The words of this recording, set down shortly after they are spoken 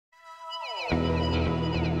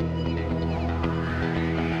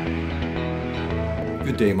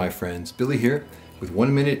Good day, my friends. Billy here with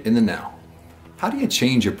 1 minute in the now. How do you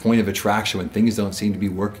change your point of attraction when things don't seem to be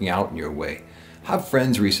working out in your way? I have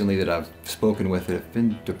friends recently that I've spoken with that have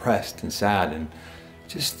been depressed and sad and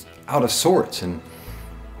just out of sorts. And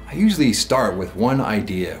I usually start with one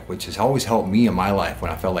idea, which has always helped me in my life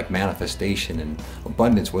when I felt like manifestation and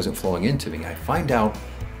abundance wasn't flowing into me. I find out,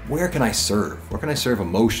 where can I serve? Where can I serve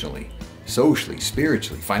emotionally, socially,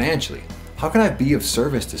 spiritually, financially? How can I be of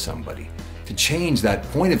service to somebody? To change that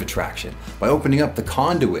point of attraction by opening up the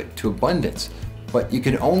conduit to abundance. But you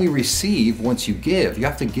can only receive once you give. You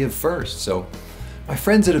have to give first. So my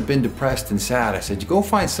friends that have been depressed and sad, I said, go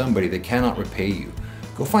find somebody that cannot repay you.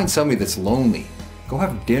 Go find somebody that's lonely. Go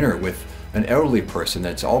have dinner with an elderly person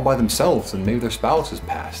that's all by themselves and maybe their spouse has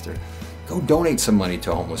passed. Or go donate some money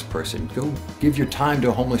to a homeless person. Go give your time to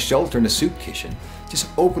a homeless shelter in a soup kitchen. Just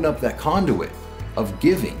open up that conduit of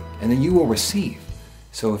giving and then you will receive.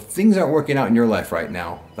 So if things aren't working out in your life right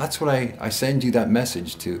now, that's what I send you that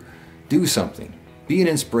message to do something. Be an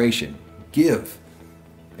inspiration. Give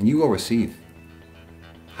and you will receive.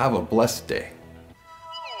 Have a blessed day.